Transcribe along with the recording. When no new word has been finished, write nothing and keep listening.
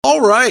All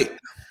right.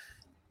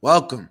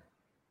 Welcome.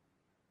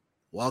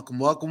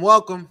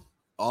 Welcome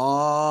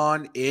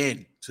on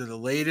in to the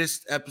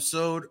latest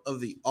episode of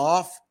the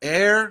Off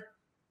Air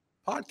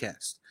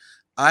podcast.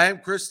 I am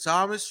Chris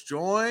Thomas,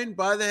 joined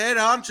by the head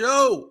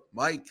honcho,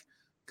 Mike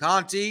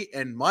Conti.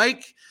 And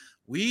Mike,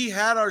 we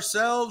had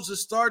ourselves a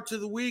start to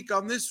the week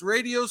on this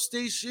radio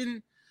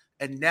station,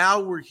 and now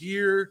we're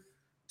here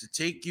to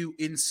take you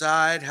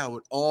inside how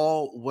it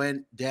all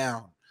went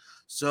down.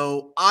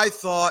 So I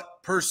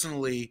thought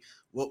personally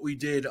what we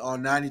did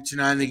on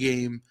 92.9 The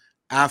Game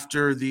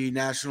after the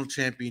national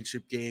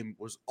championship game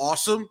was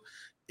awesome.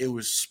 It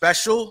was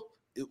special.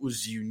 It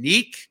was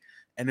unique.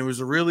 And it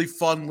was a really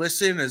fun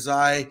listen as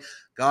I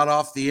got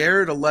off the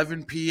air at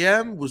 11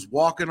 p.m., was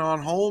walking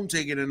on home,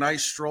 taking a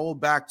nice stroll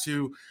back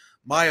to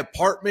my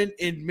apartment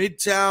in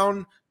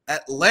Midtown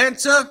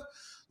Atlanta,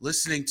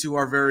 listening to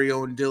our very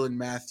own Dylan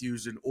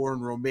Matthews and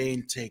Oren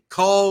Romaine take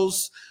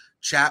calls,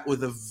 chat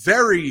with a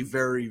very,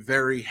 very,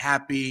 very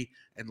happy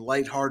and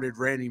lighthearted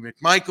Randy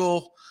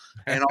McMichael,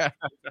 and all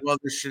the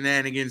other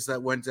shenanigans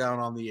that went down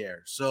on the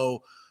air.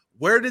 So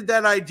where did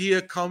that idea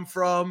come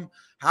from?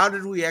 How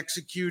did we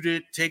execute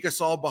it? Take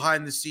us all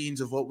behind the scenes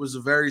of what was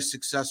a very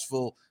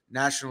successful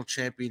national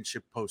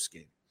championship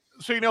postgame.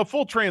 So,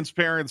 full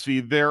transparency,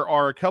 there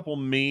are a couple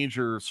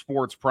major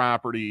sports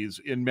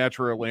properties in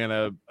Metro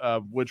Atlanta,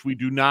 which we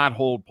do not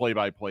hold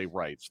play-by-play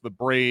rights, the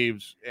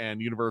Braves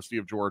and University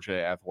of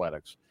Georgia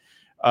Athletics.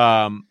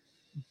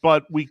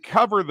 But we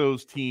cover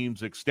those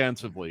teams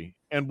extensively.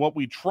 And what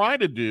we try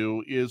to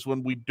do is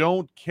when we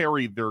don't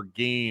carry their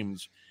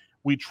games,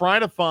 we try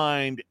to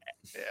find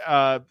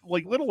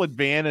little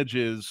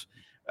advantages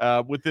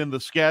within the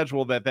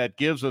schedule that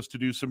gives us to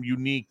do some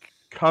unique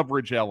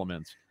coverage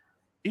elements.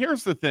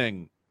 Here's the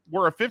thing.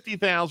 We're a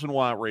 50,000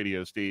 watt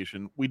radio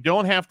station. We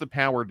don't have to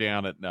power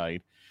down at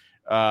night.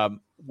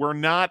 We're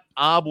not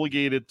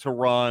obligated to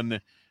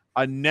run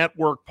a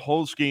network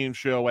post-game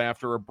show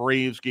after a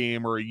Braves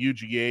game or a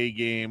UGA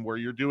game where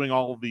you're doing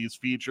all of these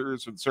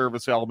features and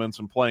service elements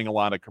and playing a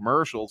lot of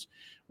commercials.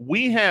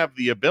 We have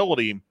the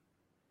ability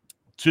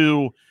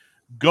to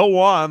go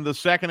on the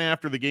second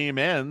after the game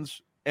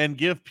ends and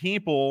give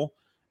people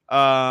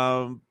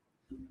the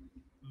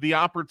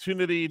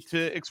opportunity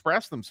to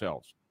express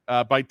themselves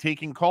by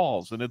taking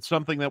calls. And it's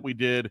something that we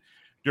did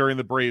during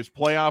the Braves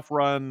playoff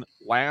run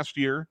last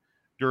year,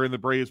 during the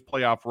Braves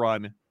playoff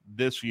run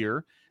this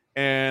year.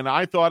 And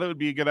I thought it would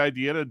be a good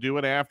idea to do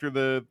it after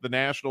the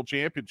national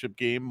championship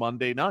game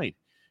Monday night,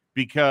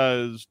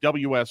 because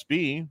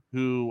WSB,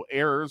 who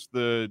airs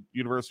the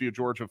University of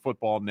Georgia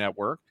Football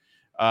Network,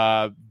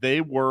 they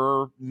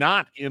were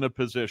not in a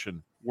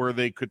position where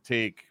they could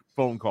take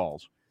phone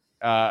calls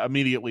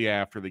immediately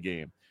after the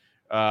game.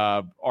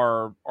 I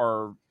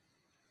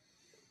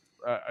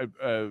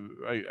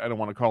don't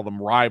want to call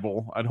them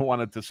rival. I don't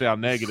want it to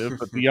sound negative,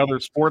 but the other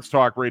sports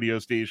talk radio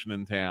station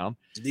in town,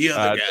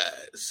 The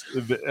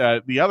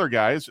other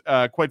guys,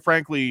 quite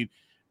frankly,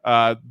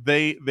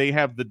 they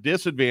have the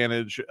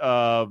disadvantage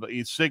of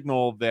a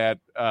signal that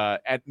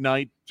at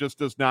night just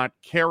does not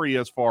carry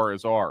as far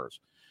as ours.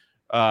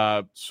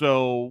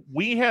 So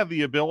we have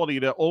the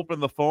ability to open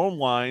the phone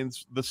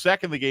lines the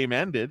second the game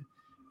ended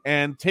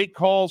and take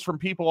calls from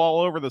people all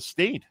over the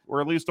state,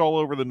 or at least all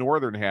over the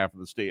northern half of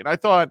the state. And I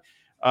thought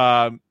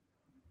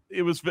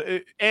it was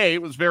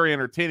very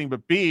entertaining,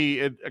 but B,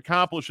 it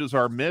accomplishes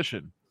our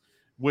mission,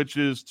 which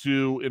is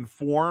to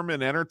inform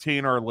and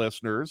entertain our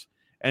listeners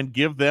and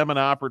give them an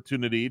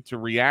opportunity to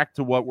react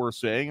to what we're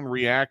saying and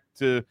react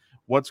to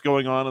what's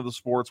going on in the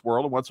sports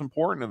world and what's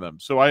important to them.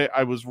 So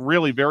I was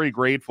really very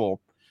grateful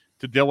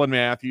to Dylan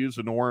Matthews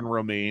and Oren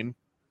Romaine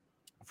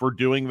for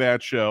doing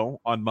that show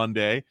on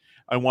Monday.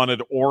 I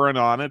wanted Oren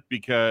on it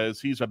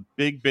because he's a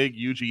big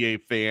UGA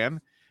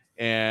fan,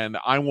 and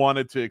I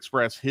wanted to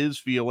express his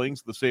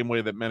feelings the same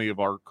way that many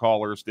of our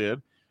callers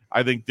did.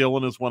 I think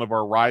Dylan is one of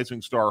our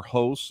rising star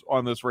hosts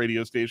on this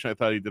radio station. I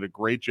thought he did a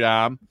great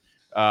job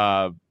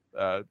kind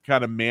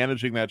of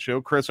managing that show.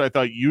 Chris, I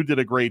thought you did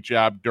a great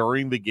job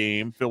during the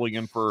game, filling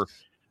in for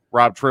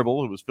Rob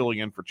Tribble, who was filling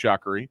in for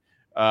Chuckery.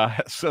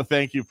 So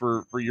thank you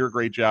for your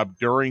great job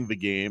during the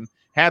game.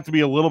 Had to be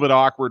a little bit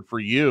awkward for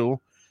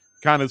you,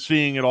 kind of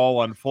seeing it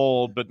all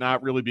unfold, but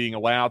not really being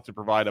allowed to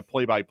provide a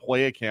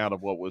play-by-play account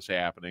of what was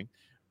happening.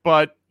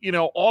 But,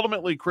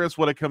 ultimately, Chris,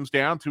 what it comes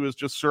down to is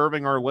just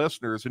serving our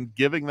listeners and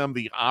giving them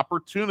the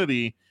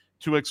opportunity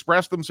to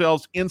express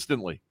themselves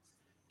instantly.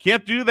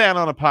 Can't do that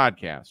on a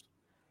podcast.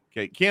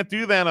 Okay, can't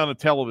do that on a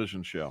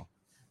television show.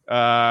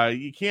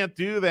 You can't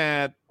do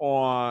that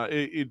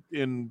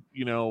in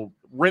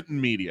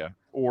written media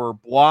or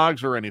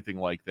blogs or anything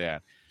like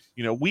that.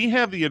 We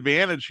have the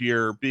advantage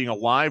here being a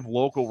live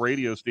local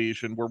radio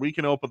station where we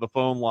can open the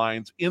phone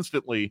lines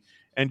instantly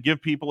and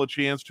give people a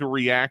chance to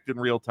react in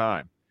real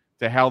time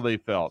to how they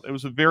felt. It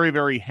was a very,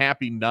 very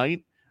happy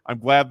night. I'm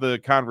glad the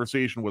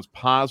conversation was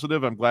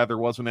positive. I'm glad there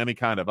wasn't any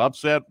kind of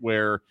upset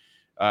where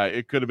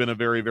it could have been a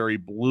very, very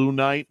blue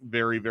night,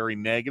 very, very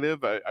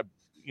negative.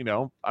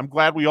 I'm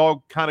glad we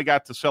all kind of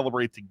got to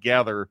celebrate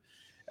together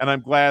And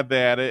I'm glad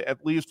that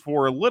at least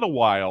for a little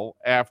while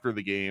after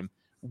the game,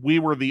 we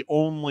were the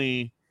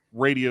only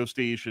radio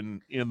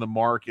station in the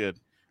market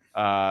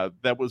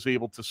that was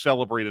able to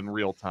celebrate in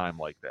real time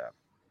like that.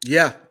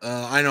 Yeah,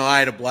 I know I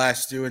had a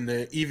blast doing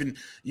even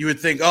you would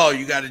think, oh,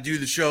 you got to do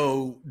the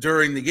show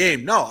during the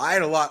game. No,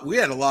 we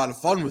had a lot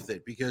of fun with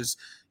it because,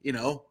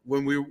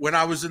 when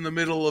I was in the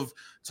middle of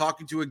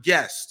talking to a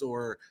guest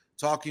or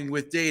talking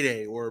with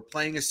Day or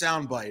playing a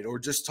soundbite or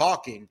just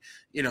talking,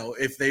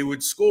 if they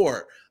would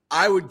score,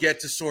 I would get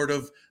to sort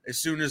of, as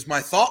soon as my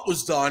thought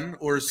was done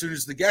or as soon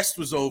as the guest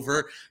was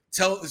over,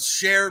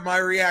 share my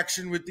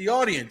reaction with the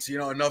audience.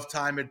 Enough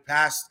time had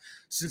passed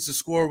since the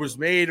score was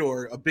made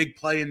or a big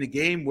play in the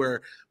game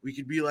where we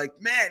could be like,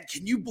 man,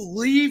 can you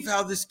believe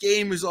how this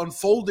game is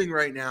unfolding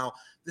right now?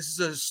 This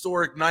is a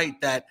historic night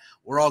that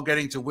we're all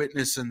getting to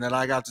witness and that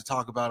I got to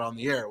talk about on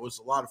the air. It was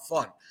a lot of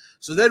fun.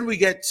 So then we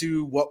get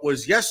to what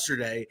was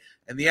yesterday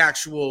and the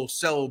actual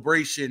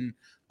celebration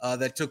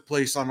that took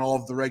place on all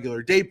of the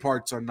regular day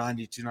parts on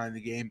 92.9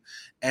 The Game.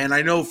 And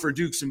I know for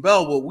Dukes and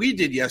Bell, what we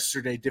did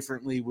yesterday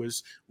differently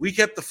was we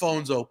kept the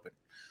phones open.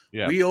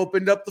 Yeah. We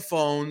opened up the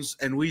phones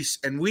and we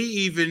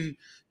even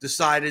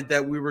decided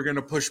that we were going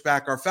to push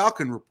back our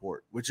Falcon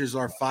Report, which is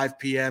our 5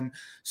 p.m.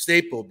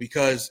 staple,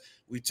 because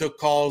we took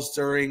calls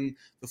during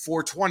the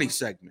 420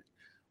 segment.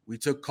 We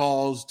took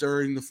calls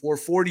during the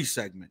 440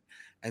 segment.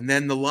 And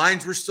then the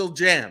lines were still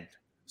jammed.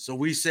 So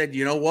we said,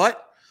 you know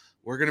what?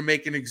 We're going to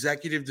make an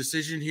executive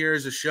decision here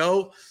as a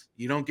show.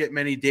 You don't get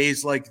many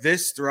days like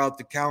this throughout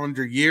the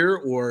calendar year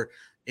or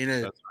in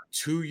a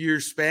 2-year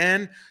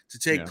span to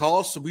take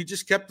calls. So we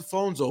just kept the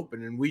phones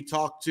open and we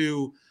talked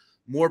to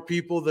more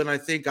people than I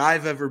think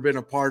I've ever been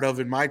a part of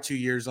in my 2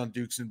 years on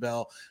Dukes and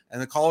Bell.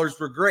 And the callers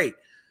were great.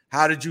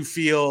 How did you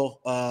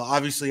feel?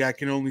 Obviously, I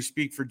can only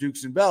speak for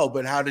Dukes and Bell,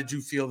 but how did you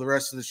feel the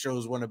rest of the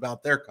shows went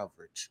about their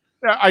coverage?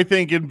 I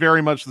think in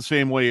very much the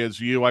same way as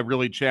you. I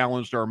really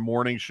challenged our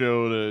morning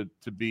show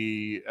to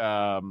be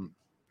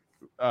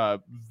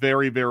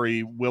very,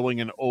 very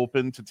willing and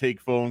open to take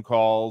phone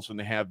calls and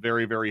to have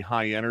very, very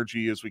high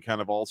energy as we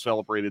kind of all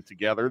celebrated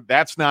together.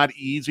 That's not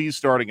easy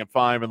starting at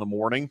 5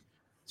 a.m,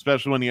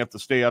 especially when you have to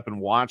stay up and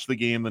watch the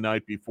game the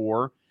night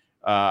before.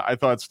 I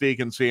thought Steak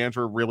and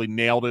Sandra really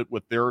nailed it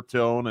with their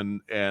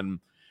tone and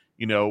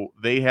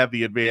they had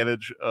the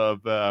advantage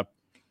of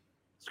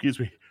excuse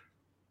me.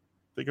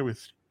 I think it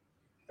was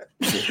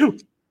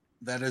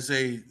that is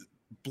a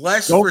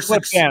bless Don't for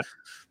clip that.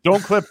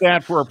 Don't clip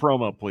that for a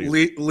promo, please.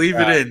 Leave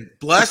it in.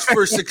 Bless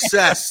for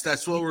success.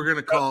 That's what we're going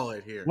to call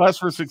it here. Bless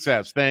for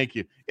success. Thank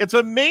you. It's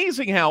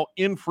amazing how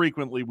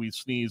infrequently we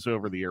sneeze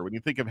over the air when you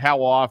think of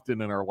how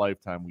often in our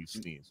lifetime we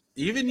sneeze.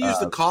 Even use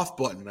the cough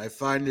button. I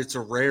find it's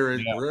a rare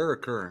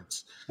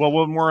occurrence. Well,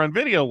 when we're on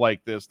video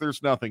like this,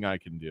 there's nothing I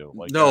can do.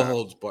 No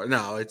holds barred.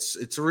 No, it's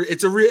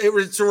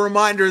a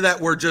reminder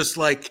that we're just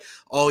like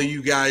all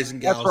you guys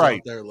and gals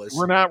out there listening.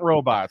 We're not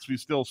robots. We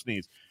still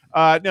sneeze.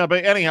 No,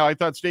 but anyhow, I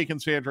thought Steak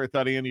and Sandra, I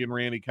thought Andy and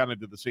Randy kind of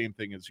did the same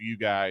thing as you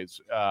guys.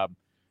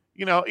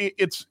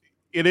 It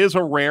is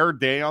a rare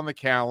day on the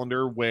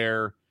calendar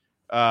where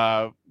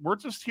we're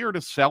just here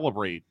to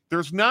celebrate.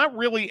 There's not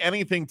really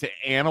anything to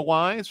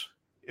analyze.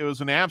 It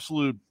was an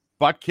absolute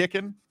butt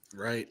kicking.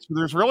 Right. So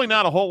there's really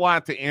not a whole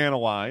lot to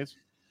analyze.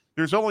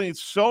 There's only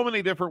so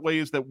many different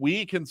ways that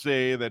we can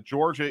say that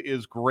Georgia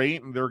is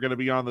great and they're going to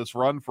be on this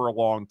run for a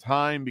long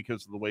time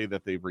because of the way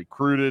that they've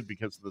recruited,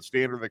 because of the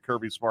standard that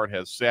Kirby Smart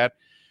has set.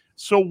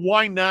 So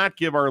why not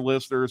give our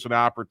listeners an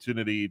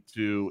opportunity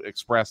to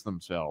express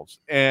themselves?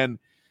 And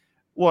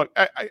look,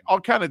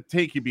 I'll kind of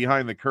take you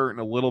behind the curtain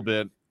a little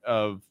bit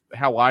of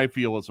how I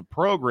feel as a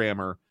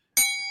programmer.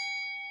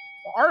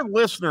 Our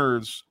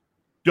listeners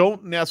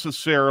don't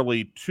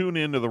necessarily tune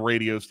into the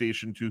radio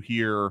station to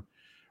hear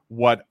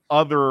what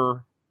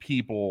other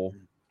people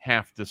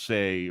have to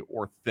say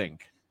or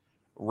think.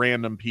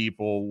 Random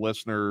people,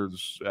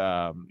 listeners,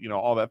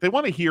 all that. They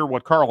want to hear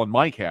what Carl and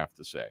Mike have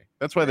to say.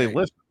 That's why they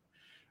listen.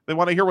 They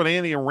want to hear what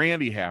Andy and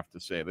Randy have to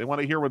say. They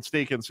want to hear what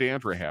Steak and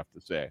Sandra have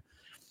to say.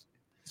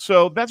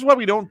 So that's why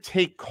we don't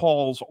take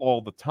calls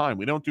all the time.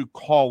 We don't do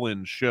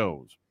call-in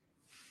shows.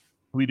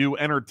 We do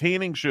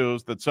entertaining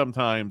shows that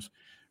sometimes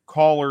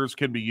callers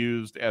can be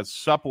used as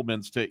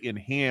supplements to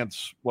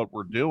enhance what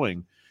we're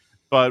doing.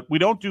 But we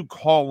don't do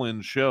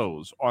call-in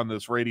shows on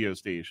this radio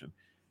station.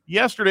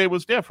 Yesterday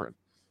was different.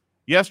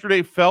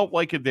 Yesterday felt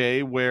like a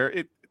day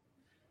where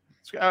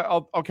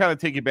I'll kind of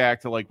take you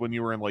back to like when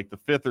you were in like the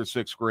 5th or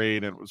 6th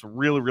grade and it was a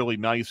really, really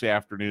nice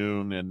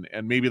afternoon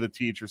and maybe the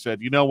teacher said,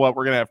 you know what,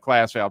 we're going to have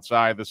class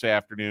outside this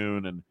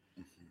afternoon and,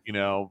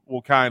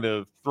 we'll kind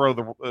of throw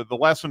the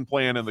lesson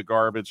plan in the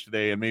garbage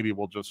today and maybe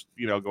we'll just,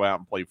 go out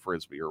and play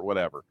Frisbee or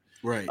whatever.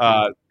 Right.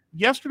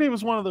 Yesterday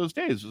was one of those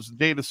days. It was a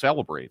day to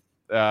celebrate.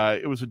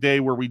 It was a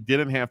day where we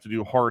didn't have to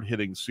do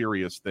hard-hitting,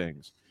 serious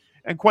things.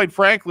 And quite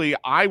frankly,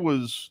 I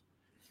was,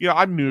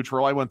 I'm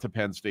neutral. I went to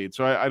Penn State,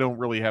 so I don't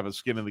really have a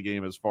skin in the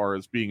game as far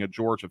as being a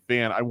Georgia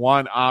fan. I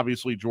want,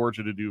 obviously,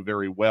 Georgia to do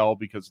very well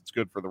because it's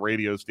good for the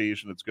radio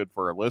station. It's good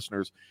for our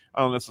listeners.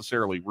 I don't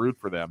necessarily root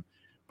for them.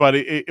 but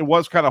it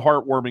was kind of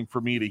heartwarming for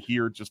me to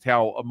hear just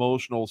how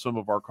emotional some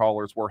of our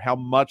callers were, how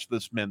much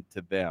this meant to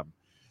them.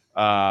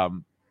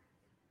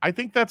 I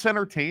think that's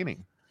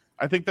entertaining.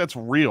 I think that's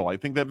real. I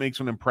think that makes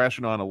an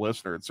impression on a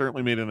listener. It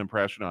certainly made an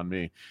impression on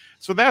me.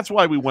 So that's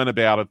why we went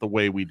about it the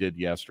way we did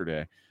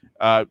yesterday.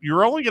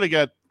 You're only going to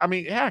get, I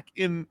mean, heck,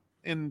 in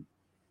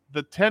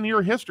the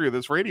 10-year history of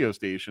this radio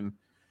station,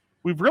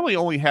 we've really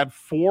only had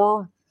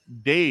 4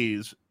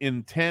 days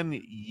in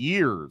 10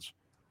 years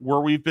where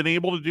we've been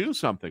able to do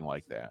something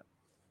like that.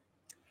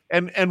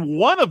 And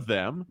one of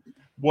them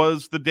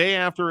was the day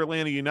after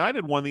Atlanta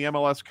United won the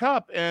MLS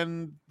Cup,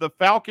 and the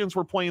Falcons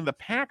were playing the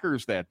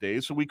Packers that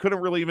day, so we couldn't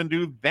really even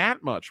do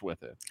that much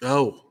with it.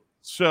 Oh.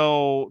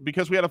 So,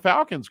 because we had a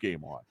Falcons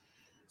game on.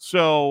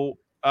 So,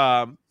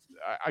 I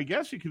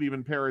guess you could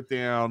even pare it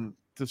down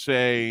to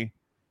say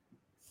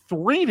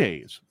 3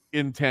 days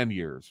in 10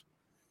 years.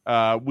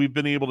 We've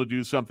been able to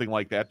do something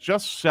like that.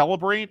 Just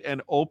celebrate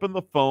and open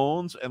the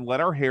phones and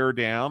let our hair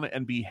down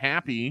and be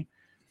happy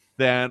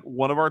that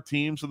one of our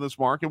teams in this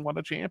market won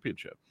a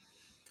championship.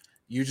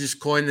 You just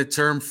coined the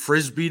term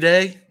Frisbee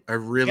Day. I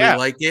really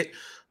like it.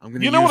 I'm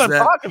going to use what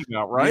that. I'm talking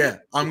about, right? Yeah,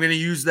 I'm going to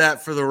use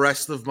that for the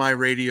rest of my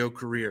radio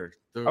career.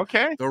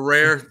 Okay. The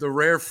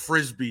rare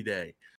Frisbee Day.